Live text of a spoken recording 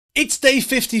It's day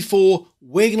 54.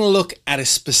 We're going to look at a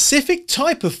specific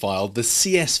type of file, the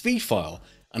CSV file,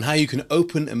 and how you can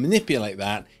open and manipulate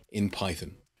that in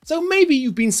Python. So maybe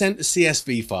you've been sent a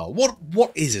CSV file.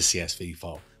 What is a CSV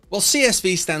file? Well,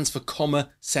 CSV stands for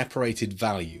comma separated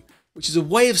value, which is a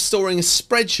way of storing a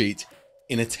spreadsheet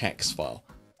in a text file.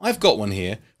 I've got one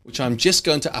here, which I'm just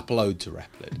going to upload to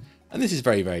Replit. And this is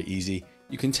very, very easy.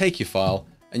 You can take your file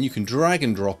and you can drag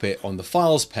and drop it on the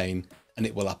files pane and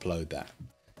it will upload that.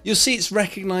 You'll see it's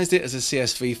recognized it as a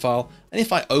CSV file, and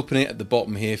if I open it at the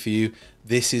bottom here for you,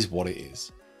 this is what it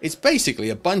is. It's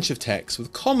basically a bunch of text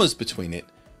with commas between it,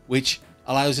 which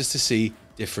allows us to see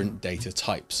different data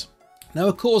types. Now,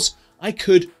 of course, I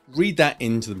could read that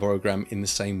into the program in the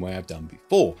same way I've done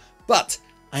before, but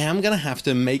I am going to have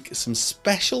to make some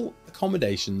special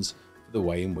accommodations for the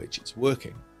way in which it's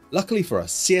working. Luckily for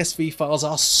us, CSV files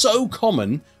are so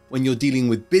common when you're dealing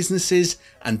with businesses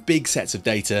and big sets of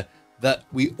data that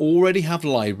we already have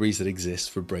libraries that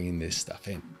exist for bringing this stuff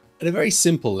in. At a very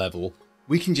simple level,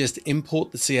 we can just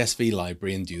import the CSV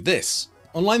library and do this.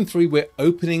 On line 3, we're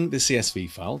opening the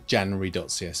CSV file,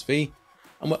 january.csv,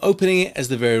 and we're opening it as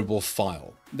the variable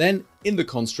file. Then in the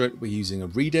construct, we're using a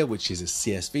reader, which is a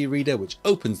CSV reader, which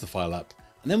opens the file up,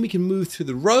 and then we can move through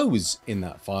the rows in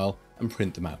that file and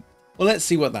print them out. Well, let's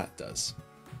see what that does.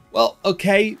 Well,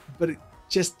 okay, but it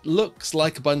just looks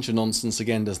like a bunch of nonsense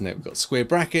again, doesn't it? We've got square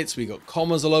brackets, we've got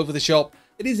commas all over the shop.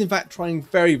 It is in fact trying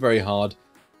very, very hard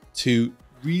to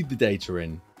read the data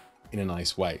in a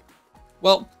nice way.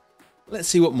 Well, let's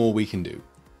see what more we can do.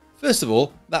 First of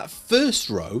all, that first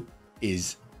row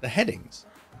is the headings.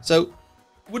 So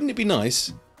wouldn't it be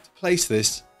nice to place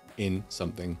this in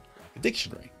something like a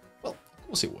dictionary? Well, of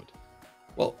course it would.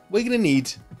 Well, we're going to need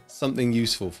something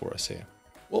useful for us here.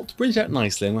 Well, to print it out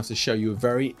nicely, I'm going to have to show you a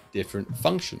very different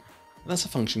function, and that's a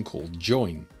function called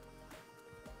join.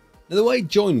 Now, the way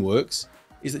join works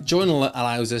is that join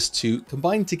allows us to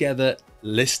combine together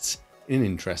lists in an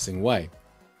interesting way.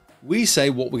 We say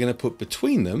what we're going to put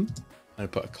between them. I'm going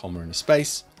to put a comma and a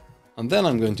space, and then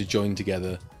I'm going to join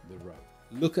together the row.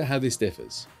 Look at how this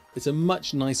differs. It's a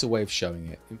much nicer way of showing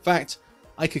it. In fact,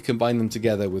 I could combine them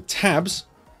together with tabs,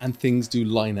 and things do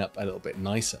line up a little bit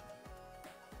nicer.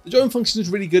 The join function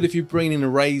is really good if you bring in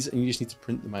arrays and you just need to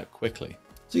print them out quickly.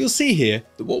 So you'll see here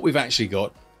that what we've actually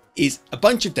got is a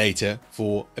bunch of data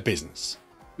for a business.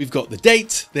 We've got the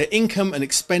date, their income and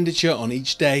expenditure on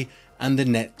each day, and the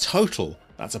net total.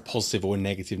 That's a positive or a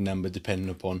negative number depending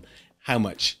upon how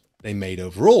much they made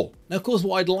overall. Now, of course,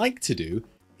 what I'd like to do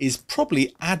is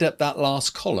probably add up that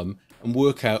last column and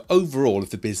work out overall if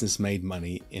the business made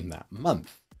money in that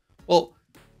month. Well,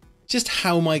 just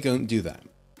how am I going to do that?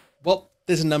 Well,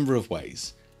 there's a number of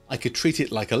ways. I could treat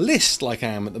it like a list like I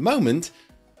am at the moment,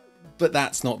 but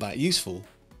that's not that useful.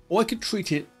 Or I could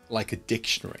treat it like a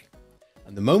dictionary.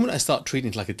 And the moment I start treating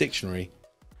it like a dictionary,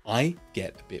 I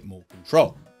get a bit more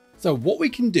control. So what we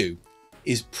can do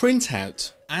is print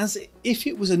out as if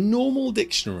it was a normal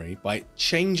dictionary by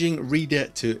changing reader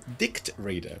to dict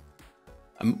reader.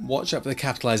 And watch out for the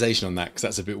capitalization on that because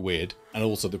that's a bit weird, and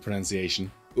also the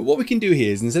pronunciation. But what we can do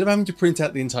here is, instead of having to print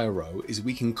out the entire row, is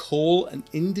we can call an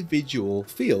individual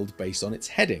field based on its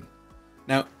heading.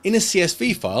 Now, in a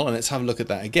CSV file, and let's have a look at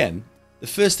that again, the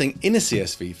first thing in a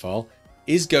CSV file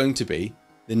is going to be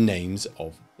the names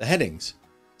of the headings.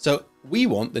 So we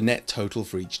want the net total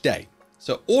for each day.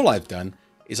 So all I've done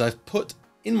is I've put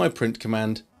in my print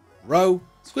command, row,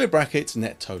 square brackets,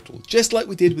 net total, just like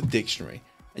we did with dictionary.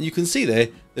 And you can see there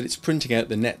that it's printing out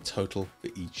the net total for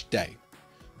each day.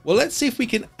 Well, let's see if we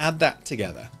can add that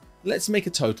together. Let's make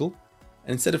a total,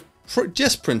 and instead of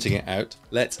just printing it out,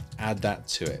 let's add that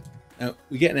to it. Now,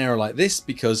 we get an error like this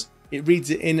because it reads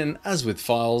it in, and as with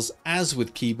files, as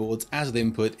with keyboards, as with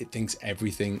input, it thinks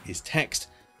everything is text.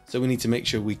 So we need to make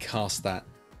sure we cast that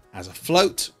as a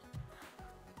float.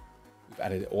 We've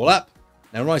added it all up.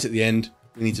 Now, right at the end,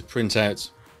 we need to print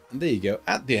out, and there you go.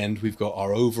 At the end, we've got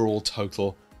our overall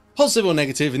total, positive or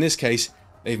negative. In this case,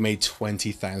 they've made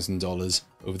 $20,000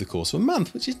 over the course of a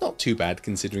month, which is not too bad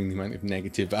considering the amount of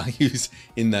negative values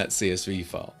in that CSV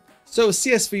file. So a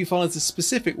CSV file is a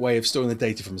specific way of storing the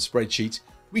data from a spreadsheet.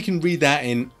 We can read that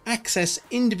in, access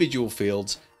individual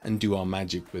fields, and do our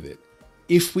magic with it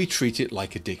if we treat it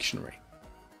like a dictionary.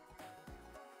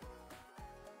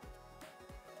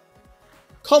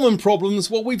 Common problems,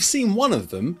 well, we've seen one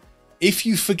of them. If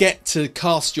you forget to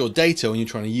cast your data when you're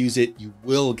trying to use it, you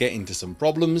will get into some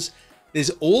problems. There's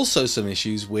also some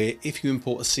issues where if you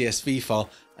import a CSV file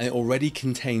and it already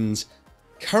contains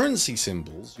currency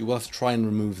symbols, you will have to try and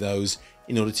remove those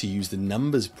in order to use the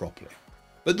numbers properly.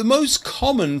 But the most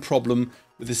common problem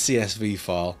with a CSV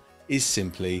file is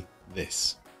simply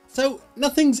this. So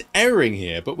nothing's erroring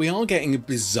here, but we are getting a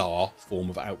bizarre form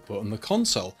of output on the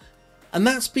console. And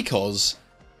that's because,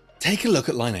 take a look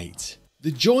at line 8.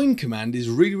 The join command is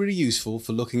really useful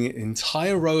for looking at an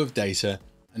entire row of data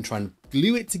and trying to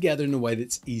glue it together in a way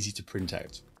that's easy to print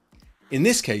out. In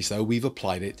this case though, we've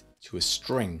applied it to a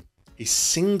string, a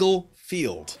single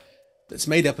field that's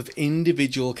made up of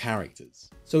individual characters.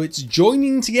 So it's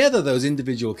joining together those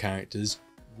individual characters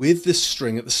with the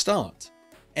string at the start.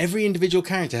 Every individual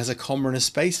character has a comma and a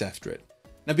space after it.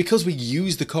 Now, because we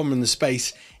use the comma and the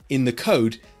space in the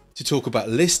code to talk about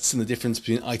lists and the difference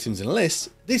between items and lists,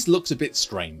 this looks a bit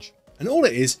strange. And all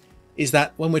it is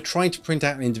that when we're trying to print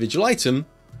out an individual item,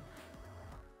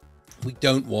 we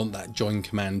don't want that join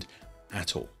command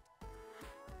at all.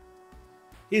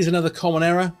 Here's another common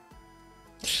error.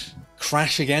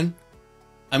 Crash again.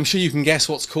 I'm sure you can guess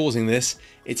what's causing this.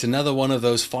 It's another one of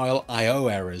those file IO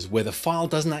errors where the file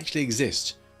doesn't actually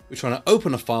exist. We're trying to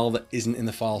open a file that isn't in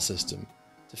the file system.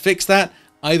 To fix that,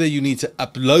 either you need to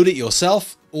upload it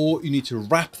yourself or you need to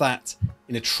wrap that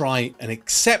in a try and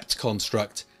except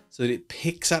construct so that it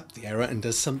picks up the error and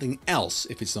does something else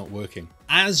if it's not working.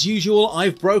 As usual,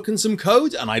 I've broken some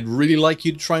code and I'd really like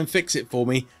you to try and fix it for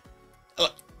me.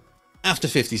 After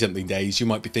 50 something days, you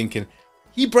might be thinking,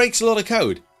 he breaks a lot of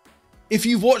code. If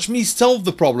you've watched me solve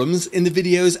the problems in the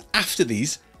videos after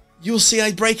these, you'll see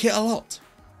I break it a lot.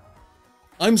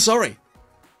 I'm sorry.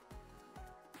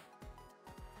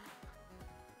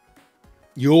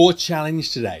 Your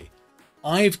challenge today.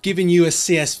 I've given you a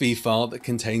CSV file that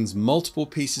contains multiple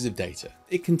pieces of data.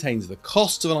 It contains the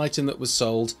cost of an item that was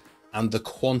sold and the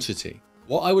quantity.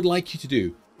 What I would like you to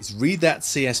do is read that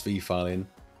CSV file in,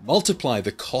 multiply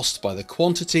the cost by the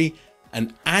quantity,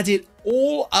 and add it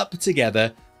all up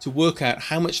together to work out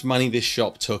how much money this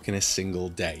shop took in a single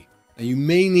day. Now, you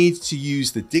may need to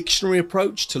use the dictionary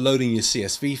approach to loading your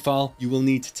CSV file. You will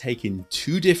need to take in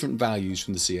two different values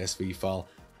from the CSV file,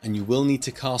 and you will need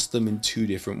to cast them in two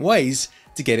different ways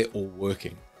to get it all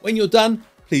working. When you're done,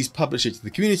 please publish it to the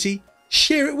community,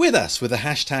 share it with us with the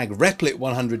hashtag Replit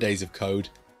 100 days of code,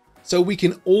 so we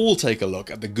can all take a look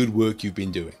at the good work you've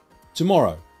been doing.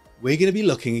 Tomorrow, we're going to be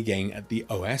looking again at the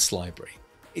OS library.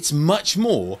 It's much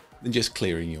more than just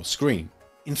clearing your screen.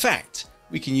 In fact,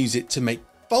 we can use it to make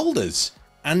folders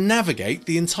and navigate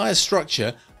the entire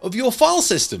structure of your file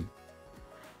system.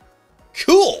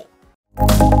 Cool!